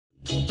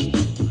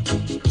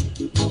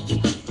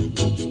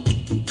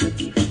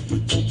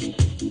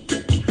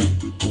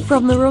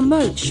From the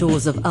remote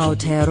shores of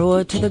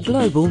Aotearoa to the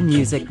global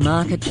music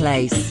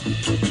marketplace.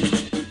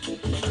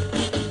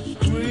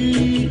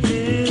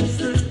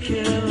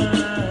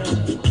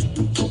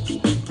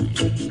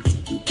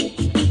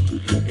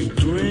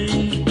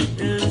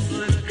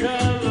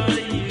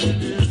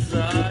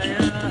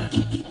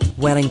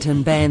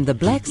 Wellington band The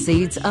Black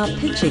Seeds are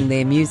pitching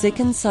their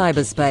music in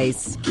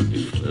cyberspace.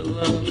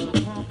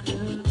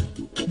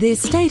 Their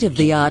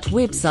state-of-the-art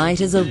website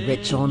is a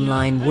rich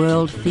online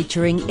world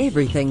featuring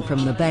everything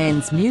from the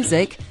band's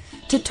music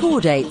to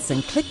tour dates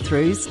and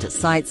click-throughs to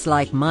sites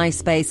like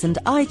MySpace and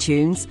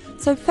iTunes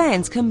so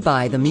fans can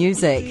buy the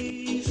music.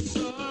 It's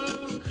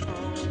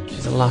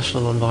a lush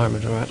little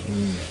environment, all right.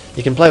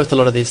 You can play with a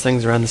lot of these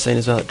things around the scene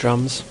as well, like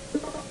drums.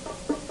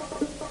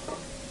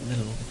 The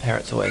little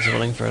parrot's always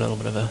willing for a little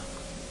bit of a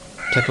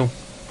tickle.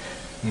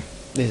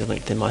 There's a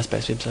link to their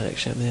MySpace website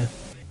actually up there.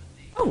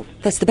 Oh,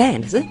 that's the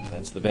band, is it?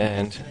 That's the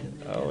band.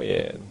 Oh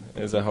yeah,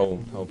 there's a whole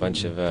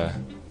bunch of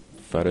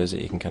photos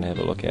that you can kind of have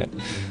a look at.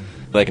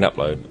 They can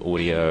upload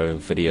audio,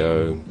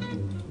 video,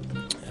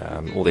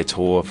 all their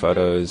tour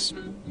photos,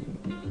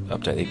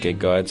 update their gig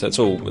guides. So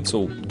it's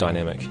all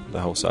dynamic.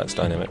 The whole site's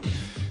dynamic.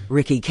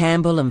 Ricky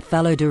Campbell and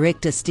fellow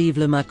director Steve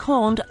Le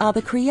Marquand are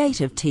the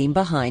creative team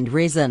behind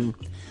Resin,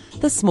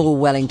 the small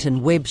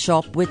Wellington web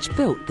shop which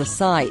built the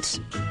site.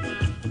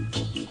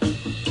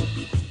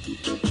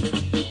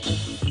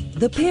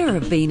 The pair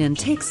have been in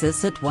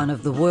Texas at one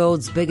of the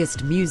world's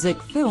biggest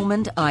music, film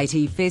and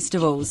IT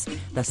festivals,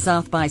 the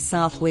South by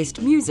Southwest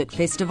Music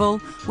Festival,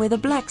 where the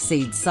Black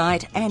Seed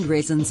site and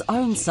Resin's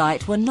own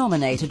site were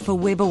nominated for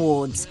Web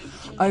Awards.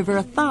 Over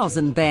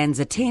 1,000 bands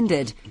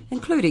attended,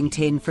 including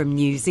 10 from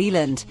New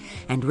Zealand,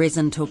 and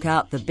Resin took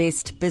out the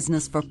Best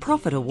Business for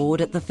Profit award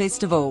at the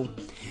festival.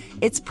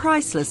 It's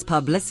priceless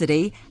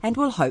publicity and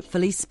will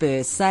hopefully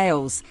spur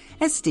sales,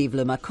 as Steve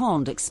Le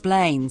Marquand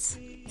explains.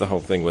 The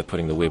whole thing with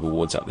putting the Web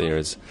Awards up there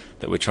is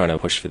that we're trying to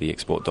push for the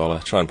export dollar,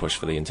 try and push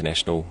for the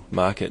international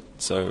market,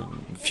 so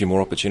a few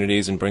more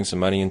opportunities and bring some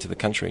money into the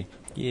country.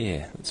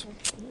 Yeah, that's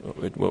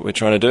what we're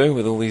trying to do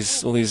with all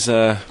these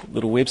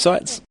little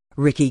websites.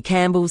 Ricky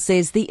Campbell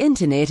says the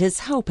internet is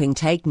helping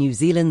take New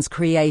Zealand's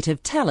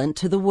creative talent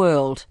to the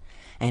world,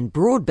 and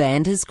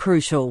broadband is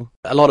crucial.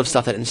 A lot of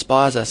stuff that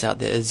inspires us out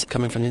there is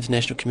coming from the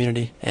international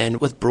community,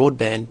 and with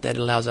broadband that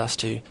allows us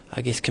to,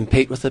 I guess,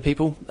 compete with the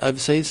people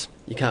overseas.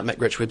 You can't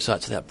make rich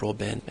websites without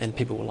broadband, and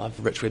people will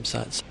love rich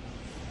websites.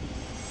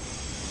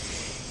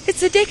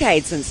 It's a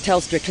decade since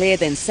Telstra Clear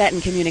then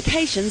Saturn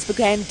Communications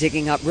began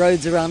digging up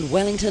roads around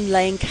Wellington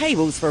laying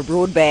cables for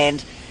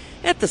broadband.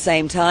 At the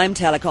same time,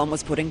 Telecom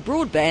was putting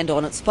broadband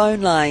on its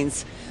phone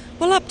lines.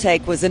 While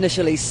uptake was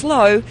initially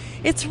slow,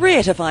 it's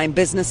rare to find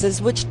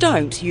businesses which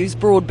don't use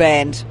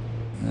broadband.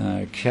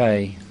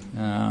 Okay,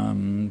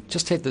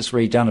 just had this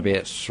redone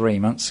about 3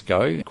 months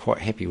ago. Quite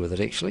happy with it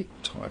actually.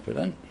 Type it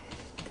in.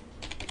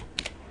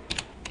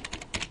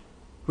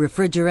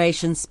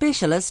 Refrigeration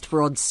specialist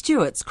Rod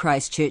Stewart's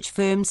Christchurch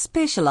firm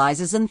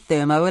specialises in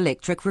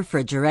thermoelectric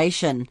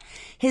refrigeration.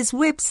 His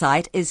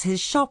website is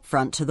his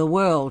shopfront to the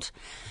world.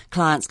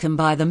 Clients can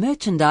buy the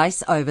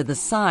merchandise over the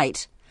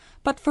site.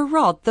 But for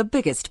Rod, the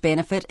biggest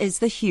benefit is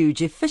the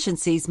huge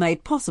efficiencies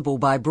made possible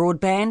by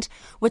broadband,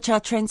 which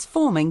are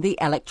transforming the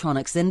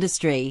electronics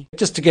industry.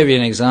 Just to give you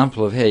an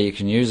example of how you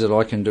can use it,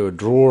 I can do a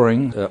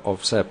drawing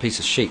of, say, a piece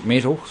of sheet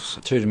metal,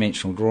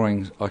 two-dimensional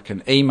drawing. I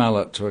can email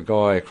it to a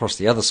guy across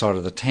the other side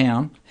of the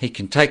town. He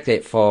can take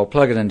that file,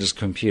 plug it into his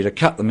computer,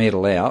 cut the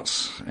metal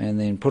out, and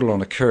then put it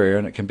on a courier,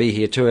 and it can be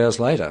here 2 hours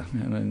later.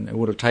 And it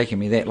would have taken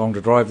me that long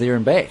to drive there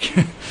and back.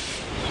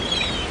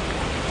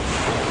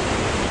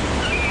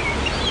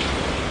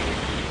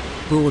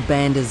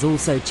 Broadband is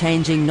also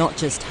changing not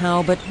just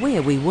how but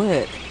where we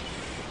work.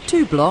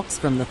 2 blocks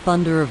from the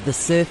thunder of the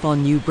surf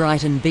on New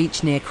Brighton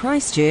Beach near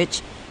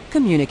Christchurch,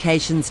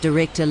 Communications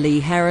Director Lee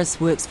Harris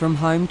works from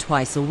home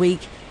twice a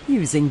week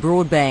using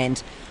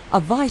broadband, a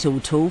vital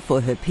tool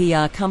for her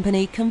PR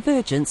company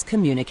Convergence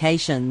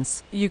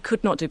Communications. You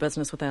could not do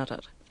business without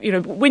it. You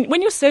know,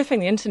 when you're surfing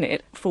the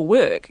internet for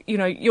work, you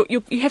know,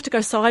 you have to go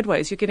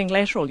sideways. You're getting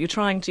lateral. You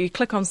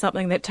click on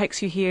something that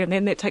takes you here and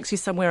then that takes you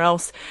somewhere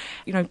else.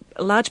 You know,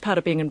 a large part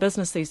of being in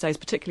business these days,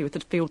 particularly with the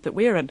field that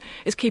we're in,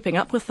 is keeping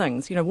up with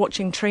things. You know,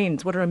 watching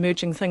trends, what are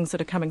emerging things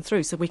that are coming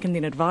through, so we can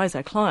then advise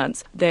our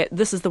clients that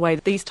this is the way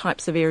that these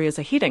types of areas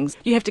are heading.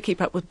 You have to keep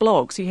up with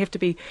blogs. You have to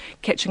be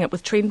catching up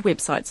with trend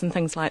websites and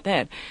things like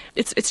that.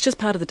 It's just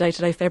part of the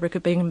day-to-day fabric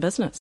of being in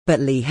business.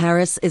 But Lee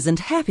Harris isn't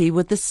happy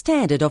with the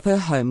standard of her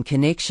home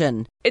connection.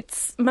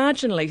 It's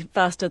marginally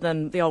faster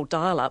than the old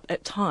dial-up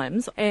at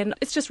times, and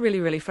it's just really,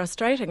 really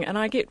frustrating. And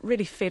I get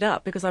really fed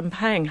up because I'm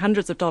paying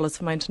hundreds of dollars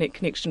for my internet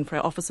connection for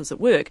our offices at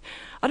work.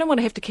 I don't want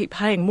to have to keep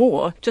paying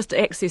more just to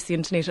access the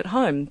internet at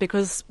home,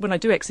 because when I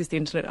do access the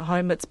internet at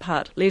home, it's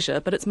part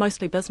leisure, but it's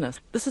mostly business.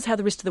 This is how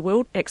the rest of the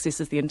world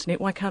accesses the internet.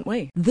 Why can't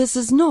we? This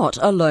is not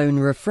a lone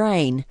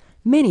refrain.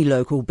 Many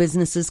local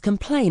businesses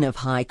complain of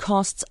high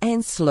costs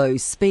and slow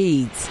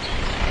speeds.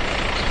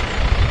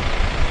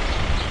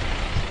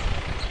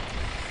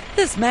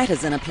 This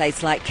matters in a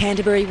place like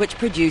Canterbury, which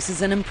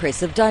produces an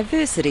impressive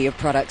diversity of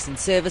products and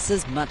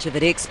services, much of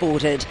it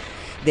exported.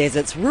 There's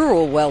its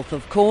rural wealth,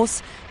 of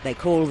course. They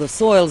call the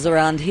soils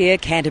around here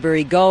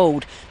Canterbury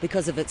Gold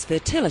because of its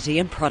fertility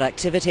and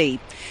productivity.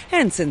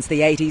 And since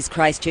the 80s,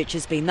 Christchurch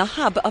has been the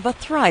hub of a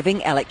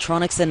thriving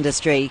electronics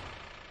industry.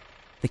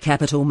 The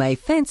capital may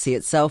fancy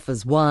itself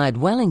as Wired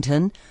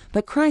Wellington,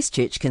 but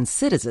Christchurch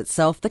considers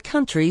itself the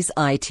country's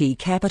IT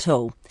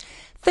capital.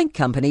 Think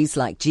companies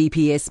like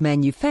GPS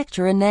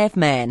manufacturer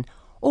Navman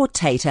or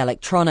Tate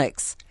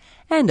Electronics.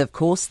 And of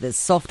course there's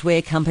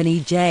software company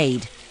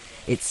Jade.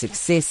 Its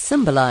success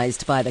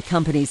symbolised by the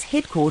company's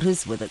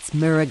headquarters with its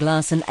mirror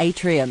glass and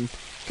atrium,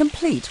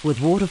 complete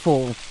with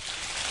waterfall.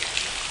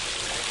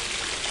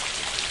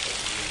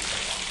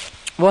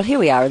 Well, here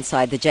we are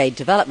inside the Jade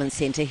Development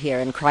Centre here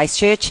in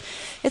Christchurch.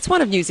 It's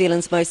one of New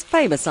Zealand's most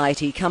famous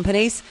IT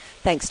companies,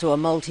 thanks to a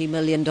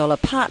multi-million-dollar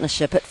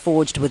partnership it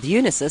forged with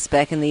Unisys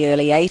back in the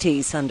early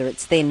 80s under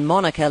its then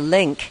moniker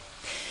Link.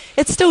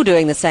 It's still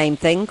doing the same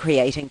thing,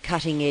 creating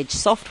cutting-edge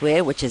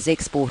software which is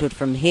exported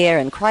from here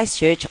in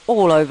Christchurch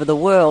all over the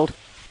world.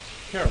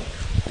 Carol.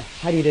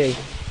 How do you do?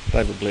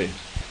 David Blair.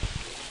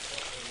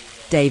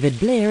 David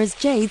Blair is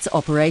Jade's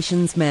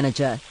operations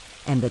manager,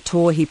 and the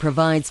tour he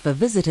provides for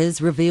visitors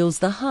reveals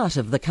the heart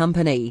of the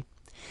company.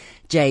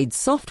 Jade's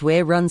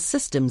software runs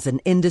systems in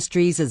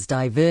industries as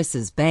diverse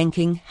as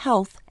banking,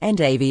 health and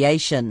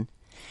aviation.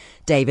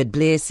 David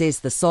Blair says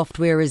the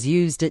software is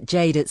used at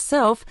Jade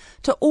itself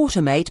to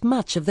automate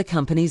much of the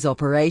company's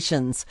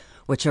operations,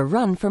 which are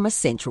run from a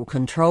central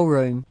control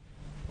room.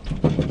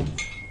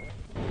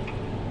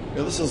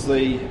 Now, this is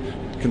the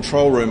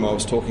control room I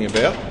was talking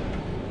about.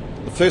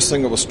 The first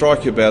thing that will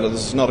strike you about it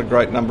is there's not a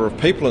great number of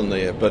people in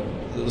there, but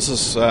this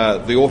is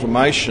the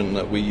automation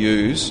that we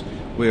use.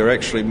 We are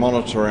actually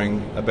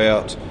monitoring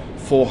about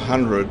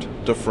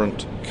 400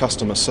 different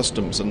customer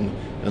systems in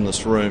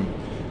this room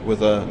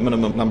with a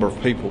minimum number of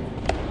people.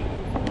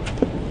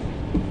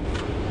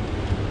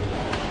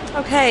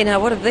 Okay, now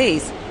what are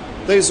these?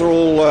 These are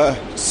all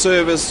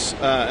servers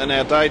in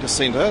our data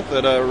centre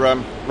that are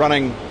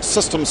running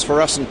systems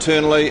for us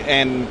internally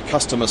and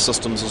customer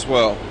systems as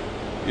well.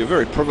 You're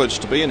very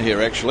privileged to be in here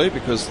actually,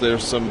 because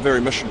there's some very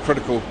mission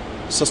critical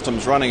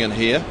systems running in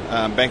here,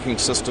 banking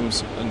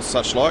systems and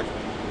such like.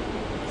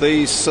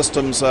 These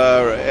systems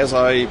are, as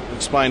I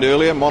explained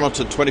earlier,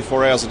 monitored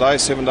 24 hours a day,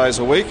 7 days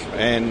a week,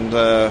 and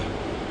are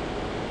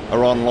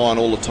online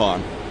all the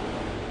time.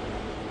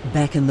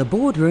 Back in the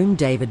boardroom,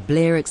 David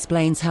Blair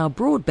explains how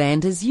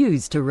broadband is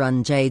used to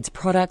run Jade's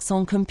products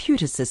on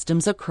computer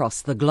systems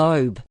across the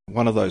globe.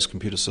 One of those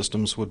computer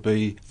systems would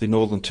be the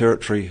Northern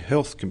Territory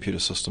Health computer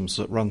systems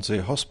that runs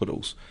their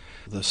hospitals.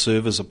 The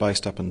servers are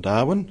based up in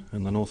Darwin,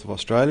 in the north of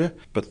Australia,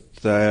 but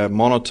they are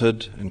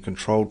monitored and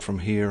controlled from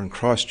here in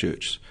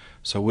Christchurch.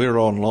 So we're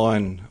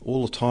online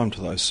all the time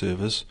to those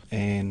servers,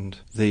 and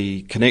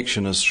the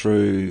connection is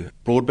through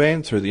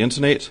broadband, through the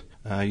internet,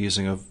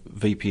 using a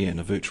VPN,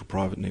 a virtual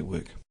private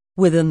network.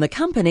 Within the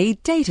company,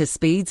 data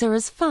speeds are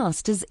as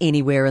fast as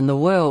anywhere in the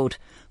world.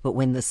 But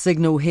when the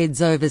signal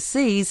heads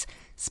overseas,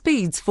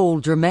 speeds fall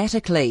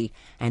dramatically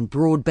and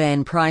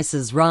broadband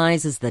prices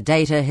rise as the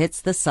data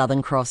hits the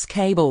Southern Cross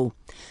cable,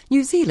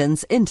 New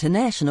Zealand's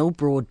international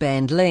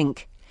broadband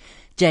link.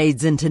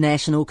 Jade's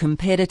international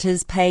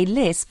competitors pay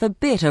less for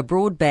better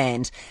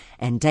broadband,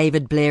 and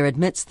David Blair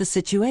admits the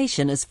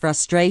situation is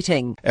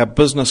frustrating. Our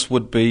business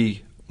would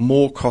be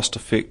more cost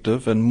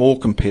effective and more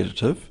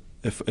competitive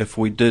if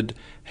we did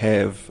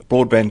have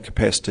broadband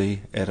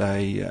capacity at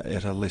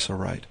a lesser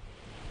rate.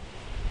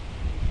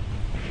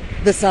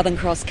 The Southern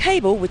Cross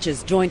Cable, which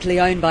is jointly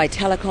owned by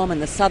Telecom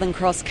and the Southern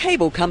Cross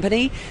Cable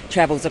Company,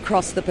 travels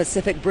across the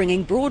Pacific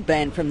bringing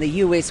broadband from the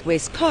US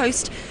West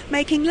Coast,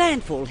 making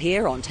landfall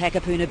here on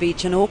Takapuna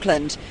Beach in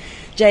Auckland.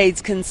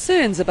 Jade's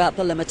concerns about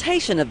the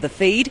limitation of the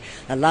feed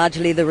are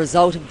largely the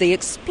result of the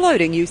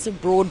exploding use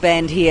of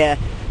broadband here,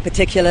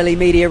 particularly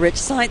media-rich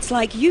sites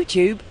like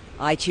YouTube,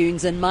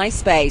 iTunes and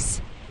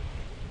MySpace.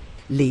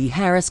 Lee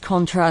Harris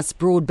contrasts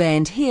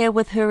broadband here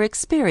with her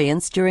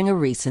experience during a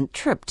recent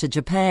trip to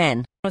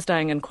Japan. I was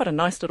staying in quite a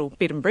nice little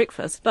bed and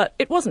breakfast, but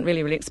it wasn't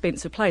really an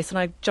expensive place, and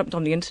I jumped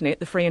on the internet.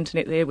 The free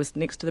internet there was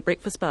next to the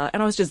breakfast bar,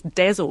 and I was just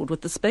dazzled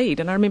with the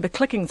speed. And I remember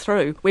clicking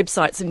through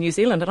websites in New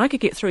Zealand, and I could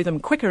get through them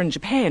quicker in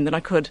Japan than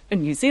I could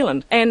in New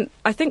Zealand. And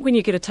I think when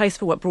you get a taste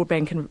for what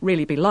broadband can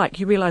really be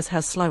like, you realise how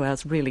slow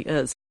ours really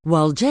is.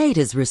 While Jade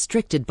is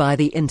restricted by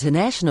the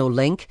international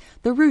link,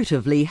 the root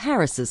of Lee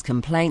Harris's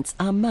complaints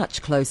are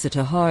much closer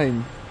to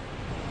home.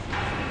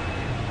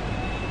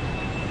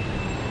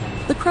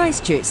 The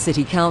Christchurch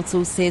City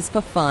Council says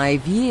for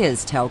 5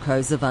 years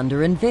telcos have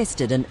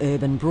underinvested in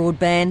urban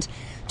broadband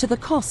to the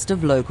cost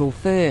of local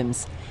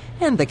firms,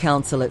 and the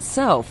council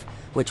itself,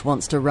 which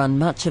wants to run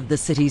much of the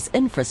city's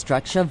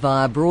infrastructure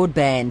via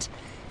broadband,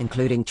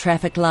 including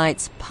traffic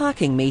lights,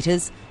 parking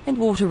meters and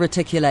water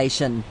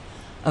reticulation.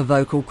 A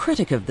vocal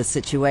critic of the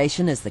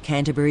situation is the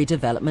Canterbury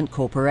Development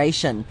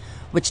Corporation,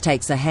 which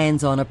takes a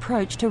hands-on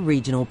approach to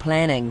regional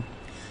planning.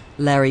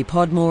 Larry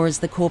Podmore is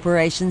the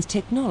corporation's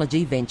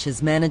Technology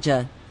Ventures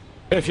Manager.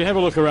 If you have a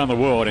look around the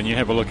world and you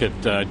have a look at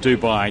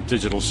Dubai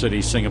Digital City,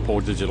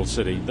 Singapore Digital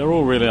City, they're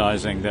all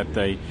realising that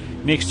the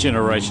next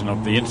generation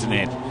of the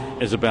internet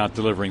is about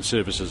delivering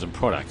services and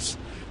products.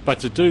 But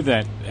to do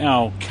that,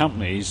 our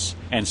companies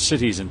and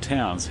cities and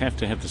towns have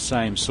to have the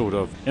same sort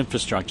of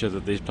infrastructure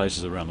that these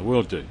places around the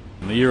world do.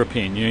 And the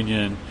European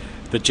Union,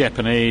 the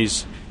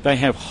Japanese, they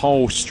have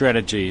whole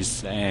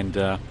strategies and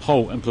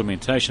whole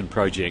implementation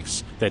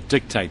projects that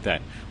dictate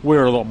that.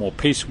 We're a lot more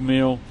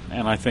piecemeal,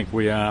 and I think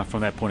we are,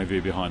 from that point of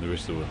view, behind the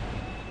rest of the world.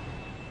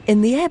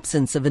 In the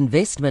absence of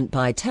investment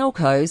by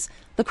telcos,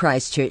 the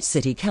Christchurch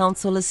City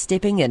Council is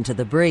stepping into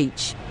the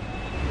breach.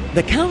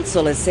 The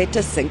council is set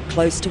to sink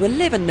close to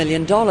 $11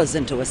 million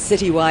into a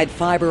citywide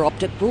fibre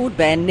optic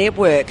broadband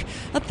network,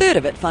 a third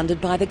of it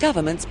funded by the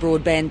government's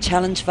Broadband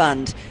Challenge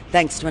Fund,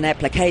 thanks to an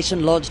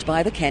application lodged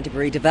by the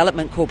Canterbury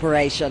Development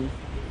Corporation.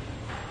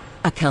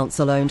 A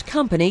council-owned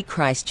company,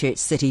 Christchurch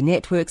City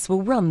Networks,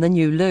 will run the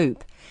new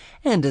loop.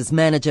 And as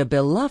manager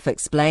Bill Luff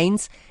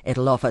explains,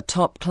 it'll offer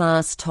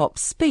top-class,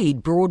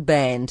 top-speed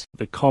broadband.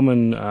 The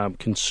common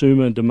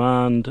consumer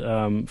demand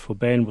for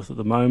bandwidth at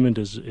the moment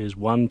is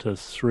 1 to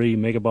 3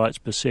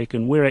 megabytes per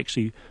second. We're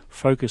actually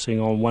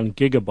focusing on 1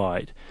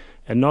 gigabyte.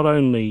 And not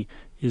only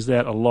is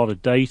that a lot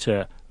of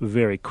data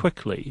very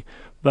quickly,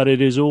 but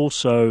it is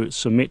also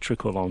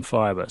symmetrical on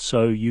fibre.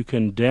 So you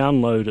can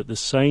download at the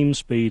same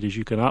speed as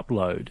you can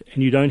upload,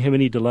 and you don't have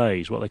any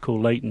delays, what they call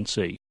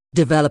latency.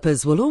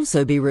 Developers will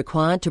also be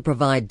required to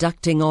provide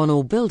ducting on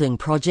all building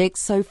projects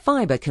so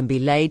fibre can be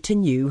laid to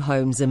new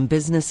homes and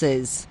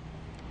businesses.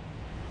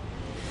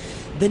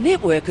 The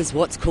network is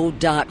what's called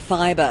dark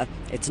fibre.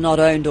 It's not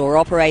owned or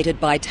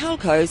operated by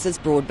telcos as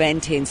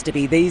broadband tends to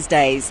be these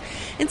days.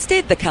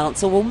 Instead, the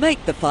council will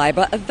make the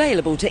fibre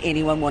available to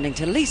anyone wanting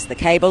to lease the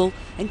cable,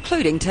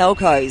 including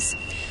telcos.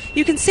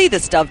 You can see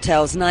this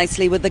dovetails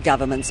nicely with the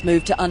government's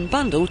move to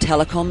unbundle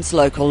Telecom's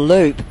local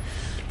loop.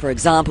 For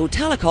example,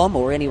 Telecom,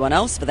 or anyone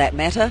else for that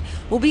matter,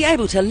 will be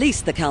able to lease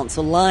the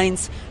council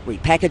lines,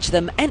 repackage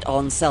them and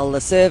on-sell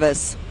the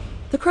service.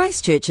 The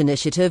Christchurch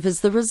initiative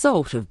is the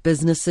result of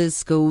businesses,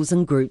 schools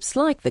and groups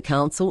like the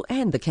council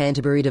and the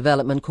Canterbury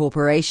Development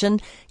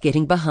Corporation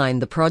getting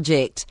behind the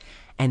project.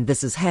 And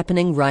this is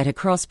happening right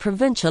across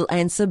provincial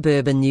and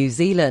suburban New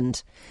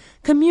Zealand.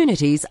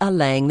 Communities are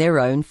laying their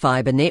own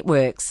fibre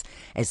networks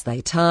as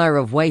they tire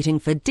of waiting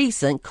for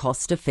decent,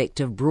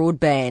 cost-effective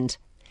broadband.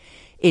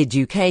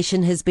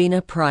 Education has been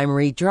a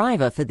primary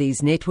driver for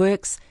these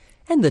networks,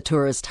 and the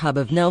tourist hub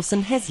of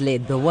Nelson has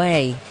led the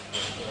way.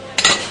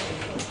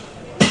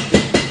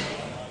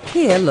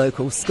 Here,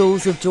 local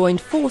schools have joined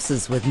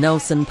forces with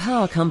Nelson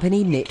Power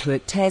Company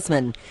Network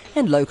Tasman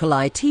and local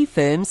IT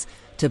firms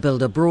to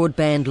build a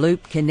broadband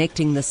loop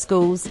connecting the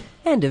schools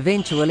and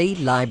eventually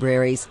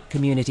libraries,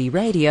 community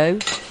radio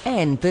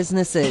and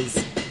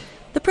businesses.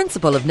 The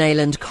principal of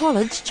Nayland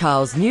College,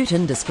 Charles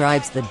Newton,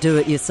 describes the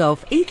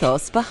do-it-yourself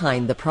ethos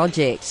behind the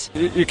project.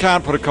 You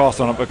can't put a cost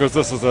on it because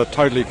this is a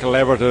totally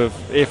collaborative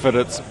effort.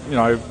 It's,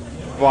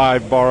 buy,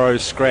 borrow,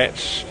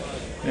 scratch,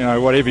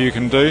 whatever you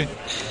can do.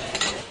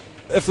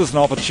 If there's an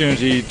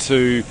opportunity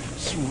to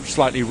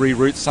slightly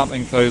reroute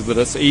something so that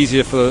it's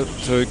easier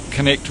to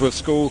connect to a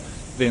school,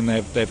 then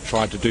they've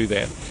tried to do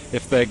that.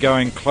 If they're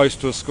going close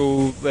to a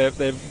school,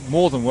 they're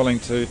more than willing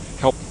to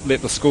help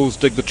let the schools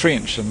dig the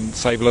trench and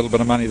save a little bit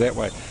of money that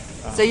way.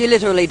 So you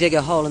literally dig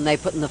a hole and they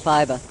put in the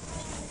fibre?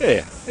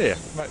 Yeah,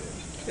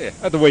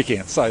 at the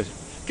weekend. So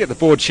get the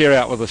board chair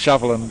out with a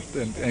shovel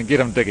and get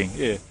them digging,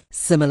 yeah.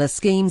 Similar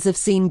schemes have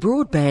seen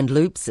broadband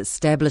loops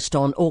established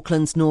on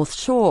Auckland's North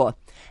Shore,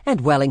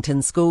 and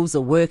Wellington schools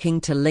are working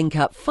to link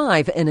up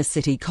 5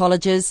 inner-city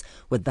colleges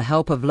with the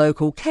help of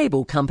local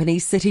cable company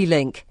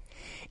CityLink.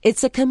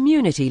 It's a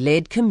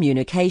community-led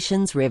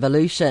communications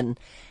revolution,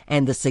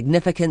 and the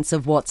significance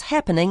of what's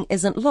happening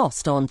isn't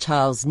lost on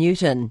Charles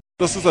Newton.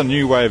 This is a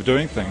new way of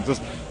doing things.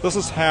 This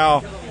is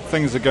how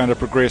things are going to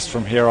progress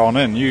from here on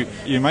in.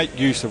 You make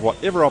use of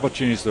whatever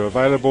opportunities are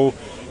available,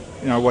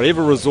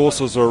 whatever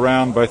resources are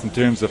around, both in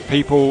terms of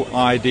people,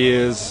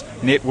 ideas,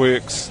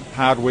 networks,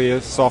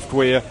 hardware,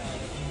 software.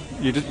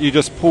 You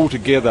just pull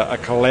together a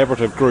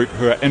collaborative group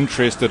who are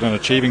interested in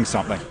achieving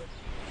something.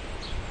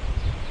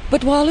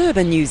 But while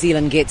urban New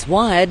Zealand gets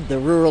wired, the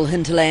rural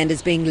hinterland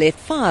is being left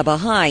far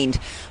behind,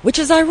 which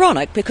is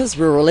ironic because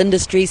rural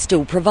industries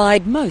still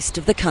provide most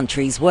of the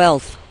country's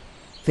wealth.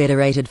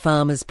 Federated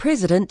Farmers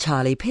President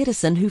Charlie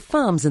Pedersen, who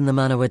farms in the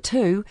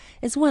Manawatu,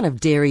 is one of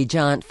dairy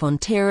giant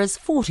Fonterra's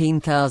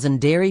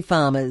 14,000 dairy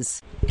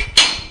farmers.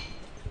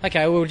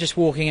 Okay, we're just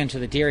walking into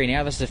the dairy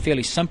now. This is a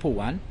fairly simple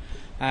one.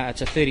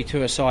 It's a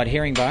 32-a-side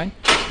herringbone.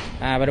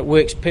 But it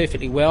works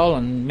perfectly well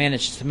and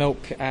managed to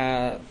milk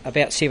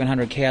about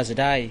 700 cows a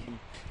day.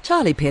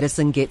 Charlie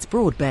Pedersen gets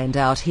broadband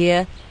out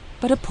here,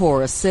 but a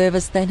poorer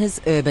service than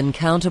his urban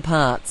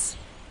counterparts.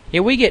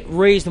 Yeah, we get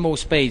reasonable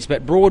speeds,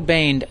 but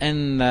broadband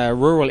in the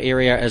rural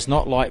area is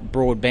not like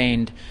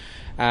broadband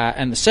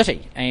in the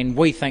city, and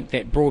we think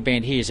that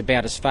broadband here is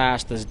about as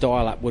fast as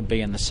dial-up would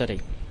be in the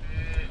city.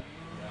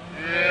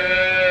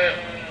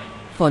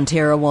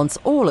 Fonterra wants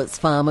all its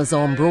farmers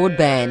on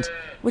broadband,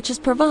 which is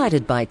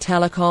provided by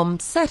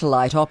telecom,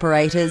 satellite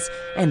operators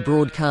and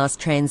broadcast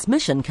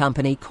transmission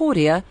company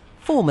Kordia,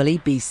 formerly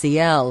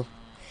BCL.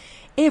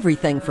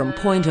 Everything from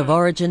point of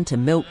origin to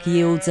milk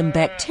yields and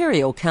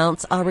bacterial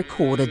counts are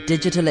recorded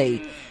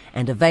digitally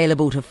and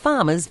available to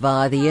farmers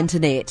via the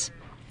internet.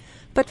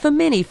 But for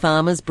many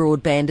farmers,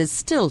 broadband is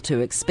still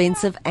too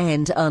expensive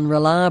and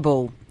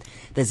unreliable.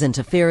 There's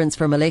interference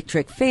from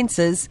electric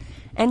fences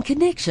and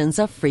connections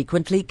are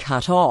frequently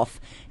cut off,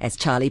 as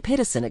Charlie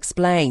Pedersen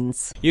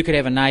explains. You could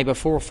have a neighbour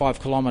 4 or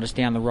 5 kilometres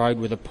down the road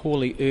with a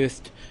poorly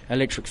earthed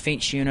electric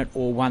fence unit,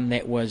 or one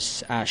that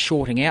was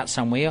shorting out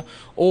somewhere,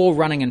 or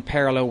running in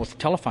parallel with the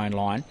telephone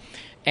line,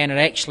 and it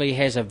actually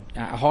has a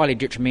highly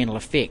detrimental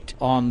effect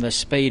on the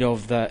speed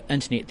of the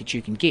internet that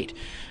you can get.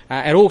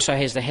 It also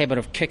has the habit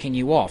of kicking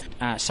you off.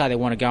 Say they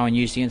want to go and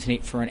use the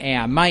internet for an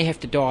hour, may have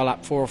to dial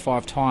up 4 or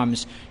 5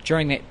 times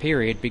during that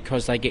period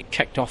because they get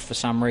kicked off for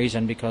some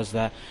reason because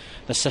the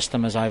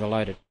system is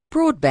overloaded.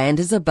 Broadband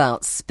is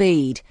about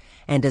speed,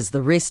 and as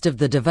the rest of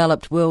the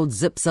developed world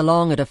zips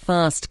along at a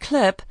fast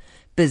clip,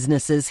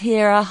 businesses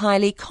here are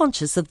highly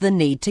conscious of the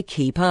need to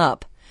keep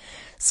up.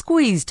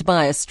 Squeezed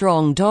by a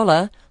strong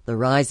dollar, the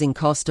rising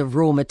cost of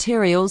raw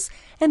materials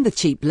and the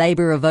cheap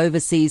labour of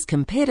overseas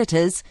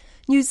competitors,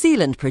 New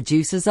Zealand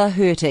producers are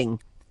hurting.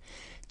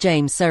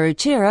 James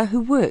Saruchera,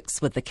 who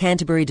works with the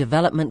Canterbury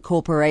Development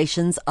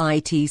Corporation's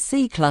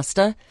ITC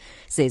cluster,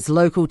 says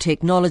local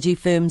technology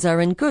firms are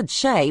in good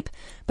shape,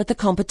 but the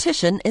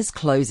competition is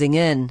closing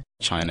in.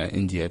 China,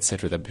 India,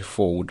 etc., that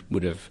before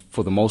would have,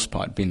 for the most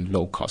part, been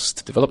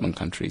low-cost development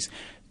countries,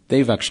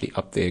 they've actually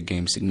upped their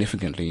game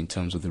significantly in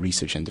terms of the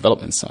research and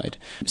development side.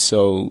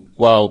 So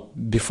while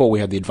before we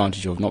had the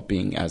advantage of not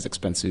being as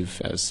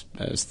expensive as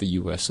the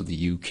US or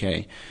the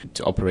UK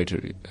to operate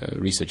a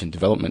research and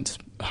development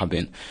hub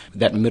in,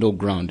 that middle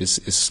ground is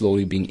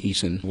slowly being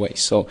eaten away.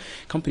 So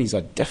companies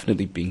are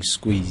definitely being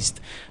squeezed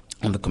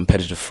on the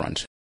competitive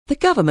front. The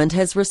government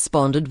has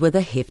responded with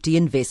a hefty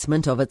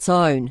investment of its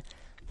own,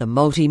 the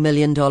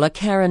multi-million-dollar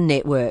Karen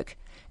network,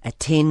 a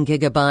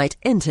 10-gigabyte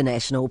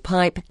international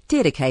pipe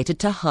dedicated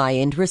to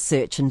high-end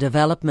research and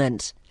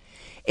development.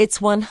 It's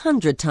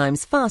 100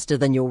 times faster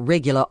than your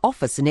regular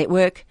office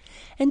network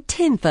and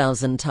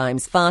 10,000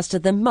 times faster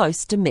than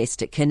most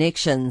domestic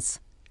connections.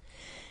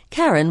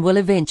 Karen will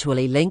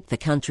eventually link the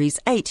country's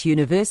 8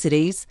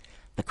 universities,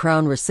 the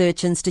Crown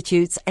Research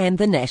Institutes and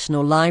the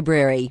National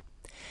Library.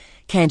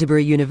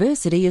 Canterbury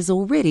University is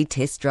already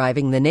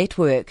test-driving the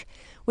network,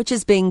 which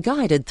is being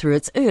guided through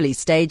its early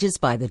stages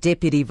by the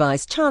Deputy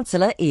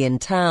Vice-Chancellor Ian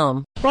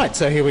Town. Right,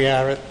 so here we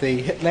are at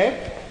the HIT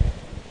Lab.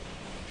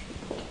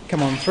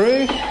 Come on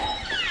through.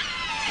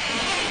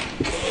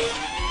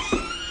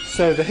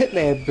 So the HIT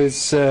Lab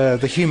is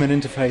the Human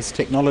Interface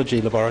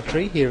Technology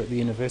Laboratory here at the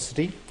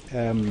university.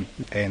 And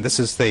this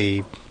is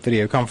the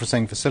video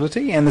conferencing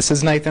facility, and this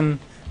is Nathan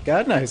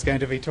Gardner who's going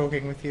to be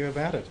talking with you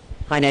about it.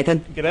 Hi Nathan.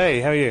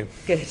 G'day, how are you?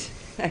 Good.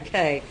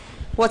 Okay.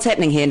 What's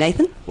happening here,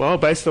 Nathan? Well,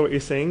 basically what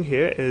you're seeing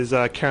here is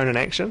Karen in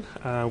action.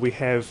 We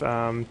have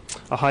a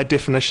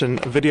high-definition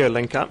video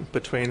link-up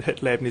between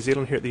HIT Lab New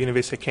Zealand here at the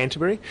University of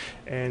Canterbury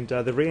and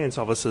the REANZ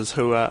officers,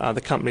 who are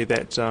the company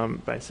that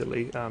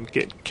basically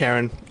get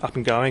Karen up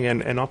and going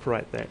and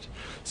operate that.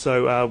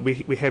 So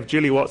we have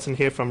Julie Watson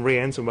here from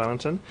REANZ in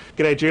Wellington.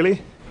 G'day,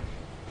 Julie.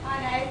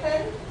 Hi,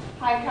 Nathan.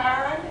 Hi,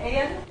 Karen.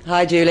 Ian.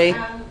 Hi, Julie.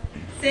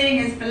 Seeing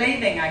is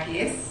believing, I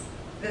guess.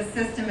 The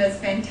system is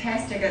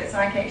fantastic. It's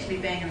like actually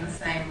being in the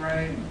same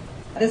room.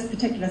 This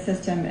particular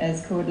system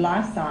is called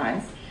Life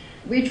Size.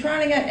 We're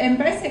trialing it, and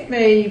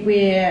basically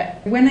we're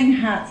winning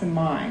hearts and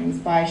minds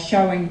by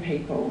showing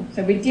people.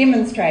 So we're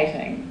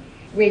demonstrating.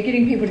 We're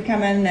getting people to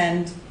come in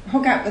and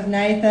hook up with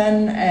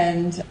Nathan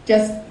and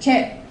just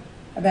chat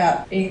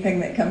about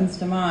anything that comes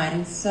to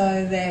mind,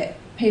 so that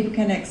people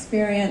can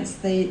experience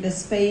the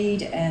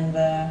speed and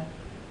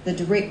the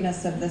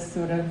directness of this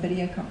sort of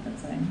video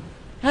conferencing.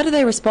 How do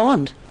they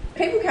respond?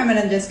 People come in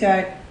and just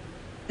go,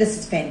 this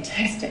is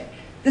fantastic.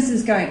 This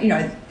is going,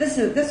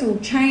 this will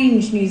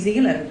change New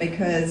Zealand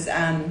because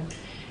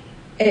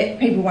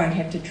people won't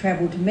have to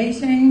travel to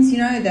meetings,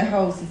 the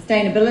whole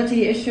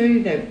sustainability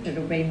issue,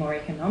 it'll be more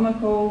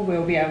economical.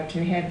 We'll be able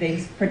to have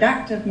these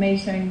productive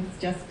meetings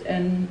just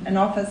in an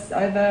office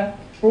over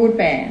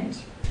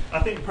broadband. I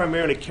think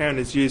primarily Karen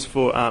is used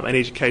for an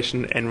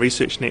education and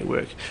research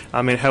network.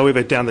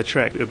 However, down the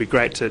track, it would be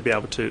great to be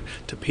able to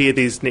pair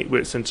these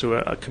networks into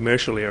a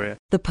commercial area.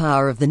 The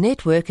power of the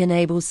network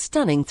enables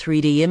stunning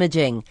 3D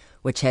imaging,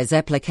 which has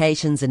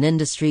applications in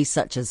industries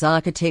such as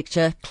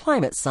architecture,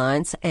 climate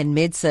science and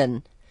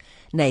medicine.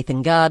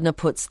 Nathan Gardner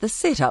puts the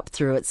setup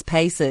through its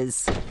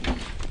paces.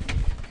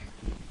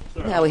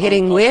 Now we're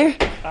heading where?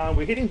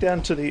 We're heading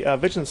down to the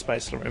Vision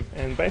Space room,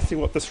 and basically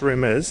what this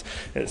room is,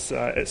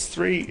 it's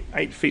 3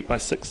 8 feet by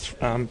 6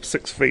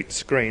 feet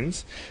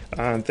screens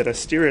that are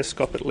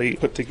stereoscopically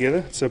put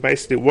together. So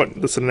basically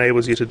what this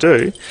enables you to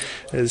do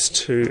is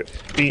to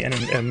be in an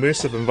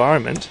immersive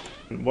environment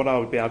What I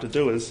would be able to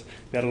do is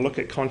be able to look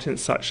at content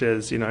such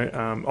as,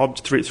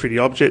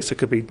 3D objects. It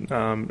could be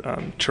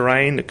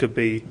terrain. It could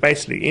be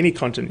basically any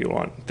content you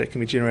want that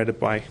can be generated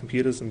by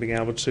computers, and being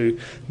able to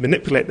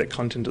manipulate that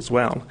content as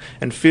well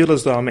and feel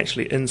as though I'm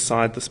actually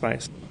inside the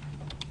space.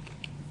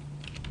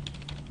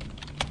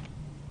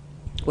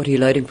 What are you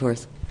loading for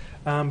us?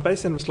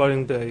 Basically, I'm just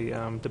loading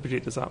the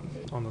projectors up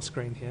on the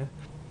screen here.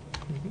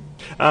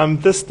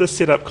 This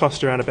setup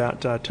cost around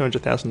about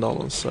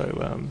 $200,000,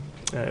 so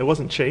it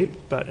wasn't cheap,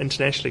 but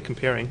internationally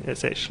comparing,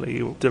 it's actually,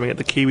 doing it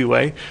the Kiwi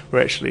way,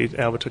 we're actually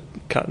able to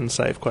cut and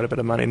save quite a bit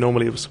of money.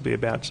 Normally this would be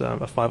about a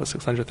 $500,000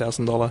 or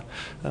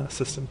 $600,000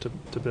 system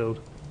to build.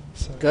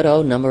 So. Good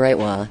old number 8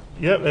 wire.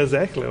 Yep,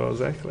 exactly.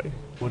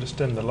 We'll just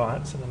dim the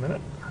lights in a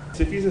minute.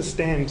 So if you just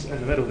stand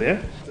in the middle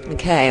there.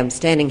 Okay, I'm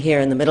standing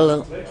here in the middle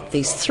of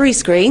these 3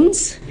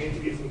 screens. You need to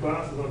get some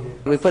glasses on you.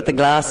 We put the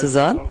glasses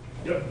on.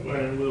 Yep,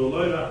 and we'll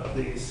load up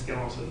the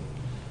skeleton.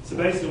 So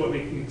basically what we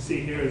can see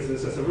here is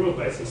it's a real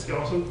basic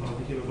skeleton of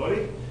the human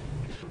body.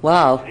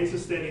 Wow. He's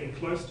just standing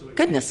close to it.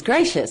 Goodness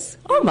gracious.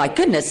 Oh my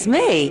goodness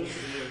me.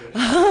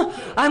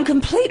 I'm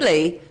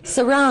completely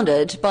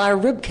surrounded by a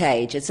rib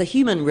cage. It's a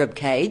human rib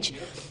cage,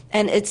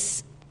 and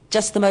it's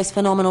just the most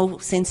phenomenal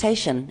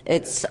sensation.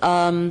 It's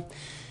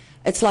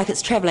like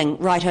it's travelling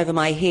right over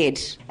my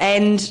head,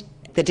 and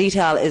the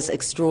detail is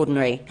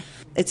extraordinary.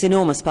 It's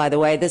enormous, by the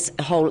way. This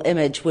whole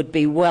image would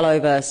be well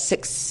over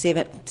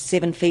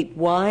 7 feet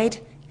wide,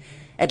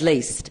 at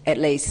least.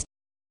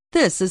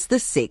 This is the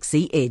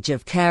sexy edge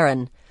of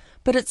Karen,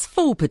 but its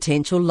full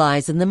potential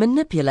lies in the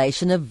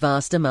manipulation of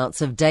vast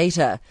amounts of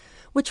data,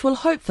 which will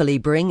hopefully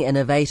bring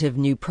innovative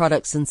new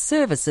products and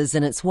services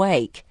in its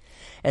wake.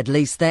 At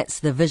least that's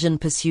the vision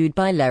pursued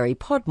by Larry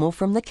Podmore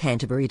from the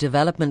Canterbury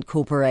Development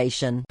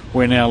Corporation.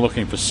 We're now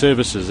looking for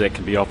services that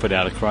can be offered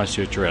out of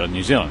Christchurch or out of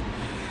New Zealand.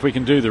 If we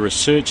can do the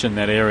research in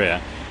that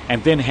area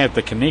and then have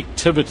the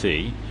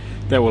connectivity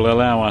that will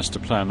allow us to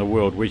play in the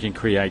world, we can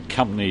create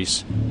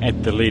companies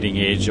at the leading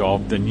edge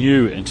of the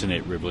new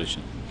internet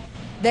revolution.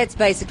 That's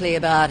basically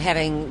about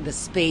having the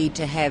speed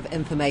to have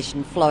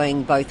information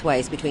flowing both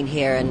ways between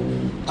here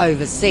and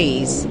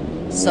overseas,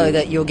 so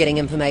that you're getting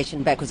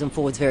information backwards and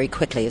forwards very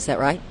quickly. Is that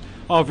right?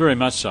 Oh, very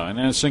much so. And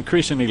it's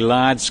increasingly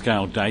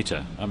large-scale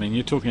data. I mean,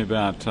 you're talking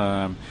about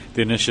the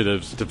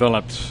initiatives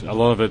developed, a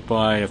lot of it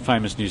by a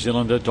famous New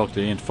Zealander, Dr.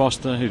 Ian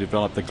Foster, who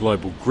developed the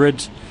Global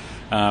Grid,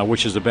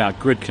 which is about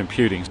grid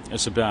computing.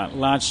 It's about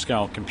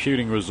large-scale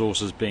computing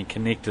resources being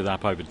connected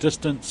up over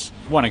distance.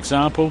 One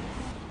example,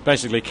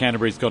 basically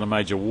Canterbury's got a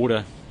major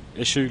water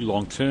issue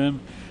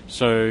long-term.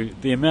 So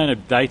the amount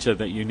of data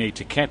that you need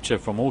to capture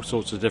from all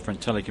sorts of different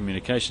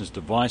telecommunications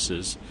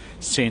devices,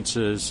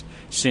 sensors,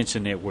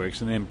 sensor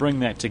networks, and then bring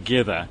that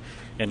together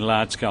in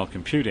large-scale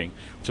computing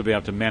to be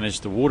able to manage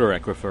the water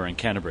aquifer in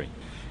Canterbury.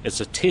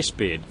 It's a test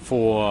bed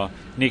for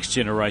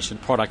next-generation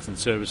products and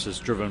services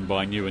driven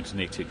by new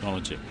internet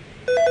technology.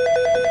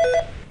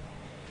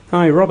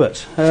 Hi,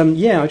 Robert.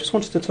 I just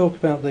wanted to talk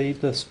about the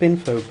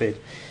SPINFO bid.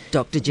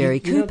 Dr. Jerry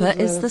Cooper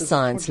is the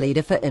science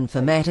leader for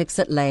informatics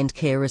at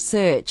Landcare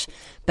Research,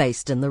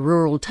 based in the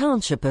rural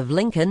township of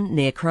Lincoln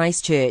near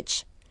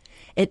Christchurch.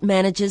 It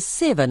manages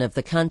 7 of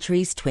the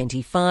country's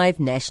 25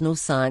 national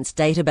science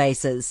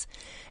databases,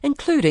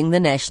 including the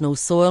national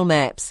soil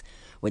maps,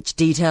 which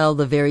detail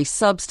the very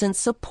substance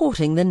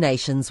supporting the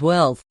nation's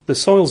wealth. The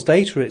soils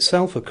data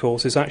itself, of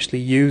course, is actually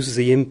used as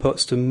the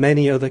inputs to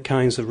many other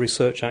kinds of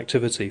research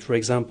activity. For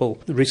example,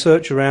 the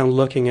research around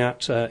looking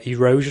at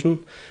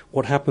erosion,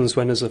 what happens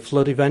when there's a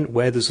flood event,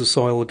 where does the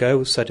soil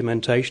go,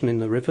 sedimentation in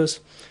the rivers,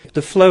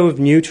 the flow of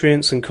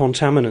nutrients and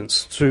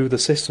contaminants through the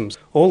systems.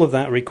 All of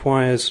that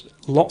requires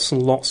lots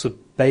and lots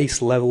of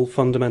base-level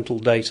fundamental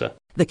data.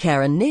 The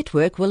Karen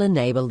network will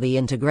enable the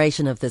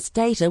integration of this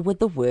data with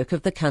the work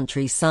of the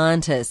country's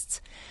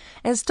scientists.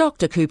 As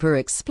Dr. Cooper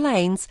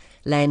explains,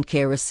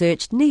 Landcare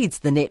Research needs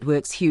the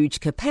network's huge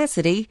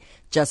capacity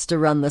just to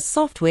run the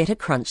software to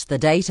crunch the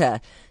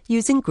data,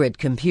 using grid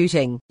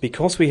computing.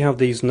 Because we have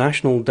these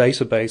national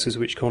databases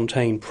which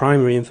contain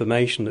primary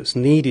information that's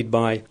needed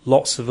by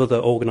lots of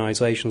other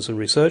organisations and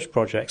research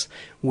projects,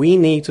 we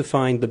need to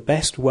find the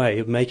best way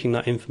of making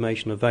that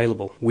information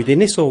available within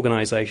this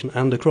organisation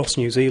and across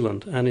New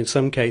Zealand, and in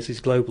some cases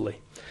globally.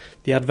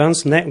 The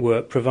Advanced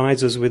Network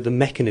provides us with the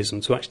mechanism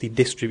to actually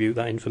distribute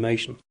that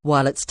information.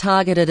 While it's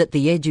targeted at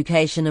the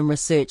education and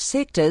research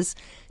sectors,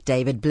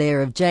 David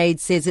Blair of Jade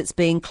says it's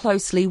being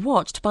closely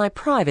watched by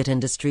private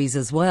industries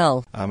as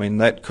well. I mean,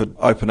 that could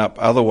open up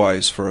other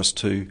ways for us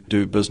to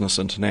do business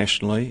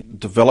internationally.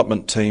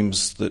 Development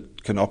teams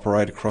that can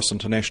operate across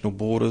international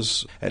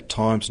borders at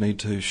times need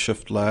to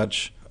shift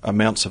large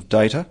amounts of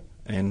data,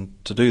 and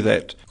to do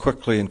that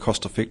quickly and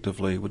cost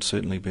effectively would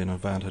certainly be an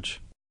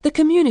advantage. The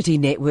community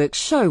networks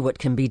show what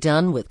can be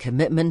done with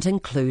commitment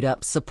and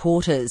clued-up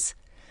supporters.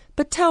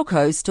 But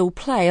telcos still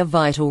play a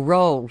vital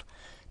role.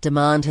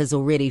 Demand has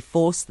already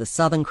forced the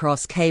Southern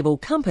Cross Cable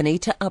Company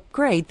to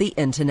upgrade the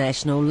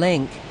international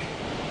link.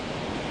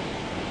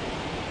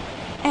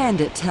 And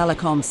at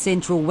Telecom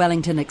Central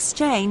Wellington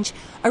Exchange,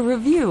 a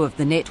review of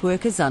the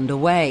network is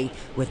underway,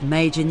 with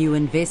major new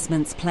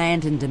investments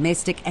planned in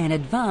domestic and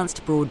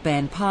advanced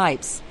broadband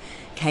pipes.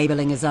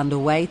 Cabling is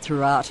underway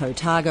throughout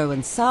Otago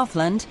and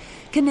Southland,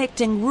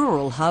 connecting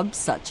rural hubs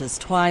such as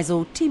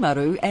Twizel,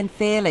 Timaru and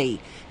Fairlie,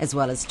 as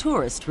well as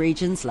tourist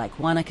regions like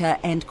Wanaka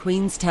and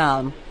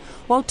Queenstown.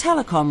 While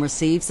Telecom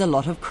receives a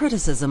lot of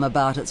criticism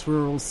about its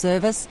rural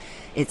service,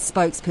 its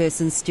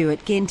spokesperson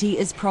Stuart Genty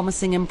is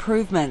promising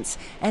improvements,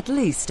 at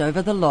least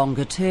over the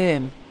longer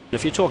term.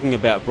 If you're talking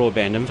about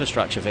broadband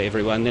infrastructure for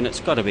everyone, then it's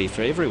got to be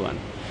for everyone.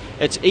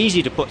 It's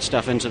easy to put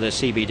stuff into the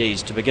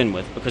CBDs to begin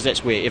with, because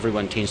that's where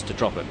everyone tends to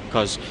drop it,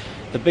 because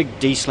the big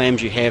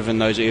D-slams you have in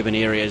those urban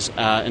areas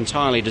are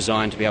entirely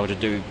designed to be able to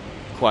do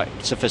quite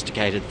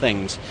sophisticated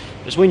things.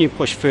 But when you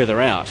push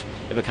further out,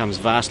 it becomes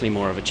vastly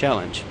more of a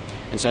challenge.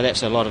 And so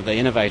that's a lot of the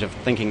innovative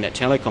thinking that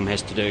Telecom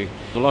has to do.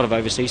 A lot of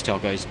overseas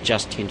telcos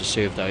just tend to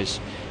serve those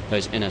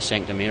inner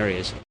sanctum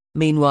areas.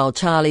 Meanwhile,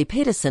 Charlie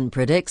Pedersen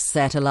predicts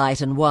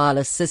satellite and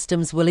wireless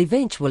systems will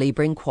eventually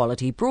bring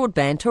quality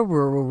broadband to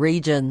rural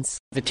regions.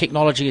 The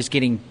technology is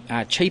getting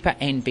cheaper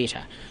and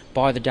better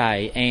by the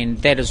day, and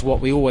that is what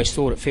we always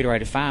thought at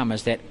Federated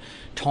Farmers, that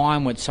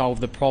time would solve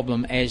the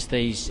problem as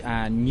these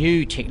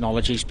new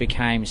technologies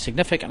became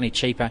significantly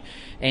cheaper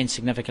and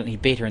significantly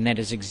better, and that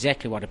is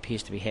exactly what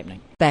appears to be happening.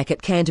 Back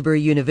at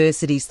Canterbury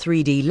University's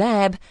 3D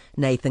lab,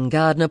 Nathan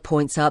Gardner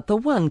points out the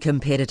one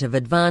competitive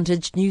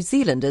advantage New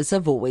Zealanders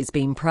have always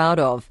been proud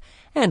of,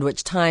 and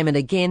which time and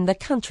again the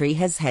country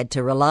has had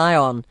to rely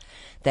on.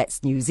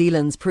 That's New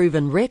Zealand's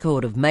proven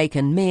record of make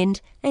and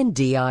mend and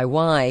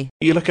DIY.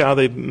 You look at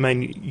other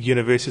main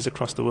universities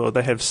across the world,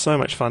 they have so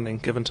much funding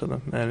given to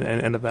them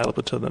and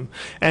available to them.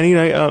 And,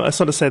 it's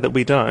not to say that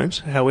we don't.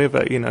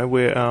 However,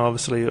 we're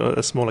obviously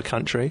a smaller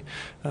country.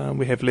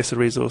 We have lesser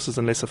resources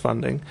and lesser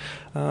funding.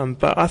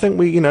 But I think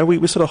we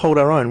sort of hold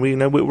our own.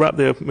 We're up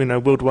there,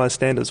 worldwide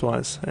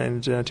standards-wise.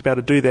 And to be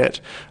able to do that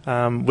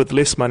with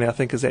less money, I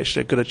think is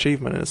actually a good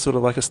achievement. And it's sort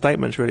of like a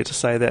statement, really, to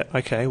say that,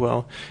 okay,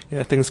 well,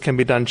 things can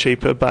be done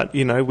cheaper, but,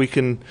 we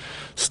can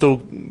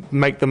still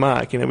make the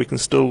mark. We can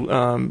still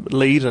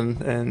lead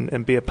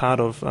and be a part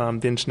of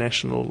the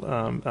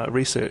international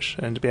research,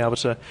 and to be able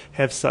to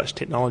have such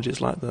technologies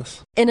like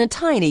this. In a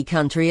tiny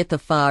country at the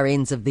far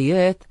ends of the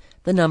earth,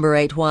 the number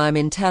 8 wire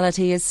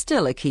mentality is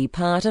still a key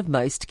part of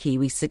most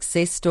Kiwi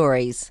success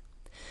stories.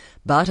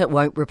 But it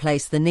won't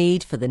replace the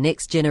need for the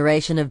next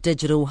generation of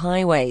digital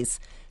highways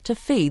to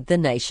feed the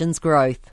nation's growth.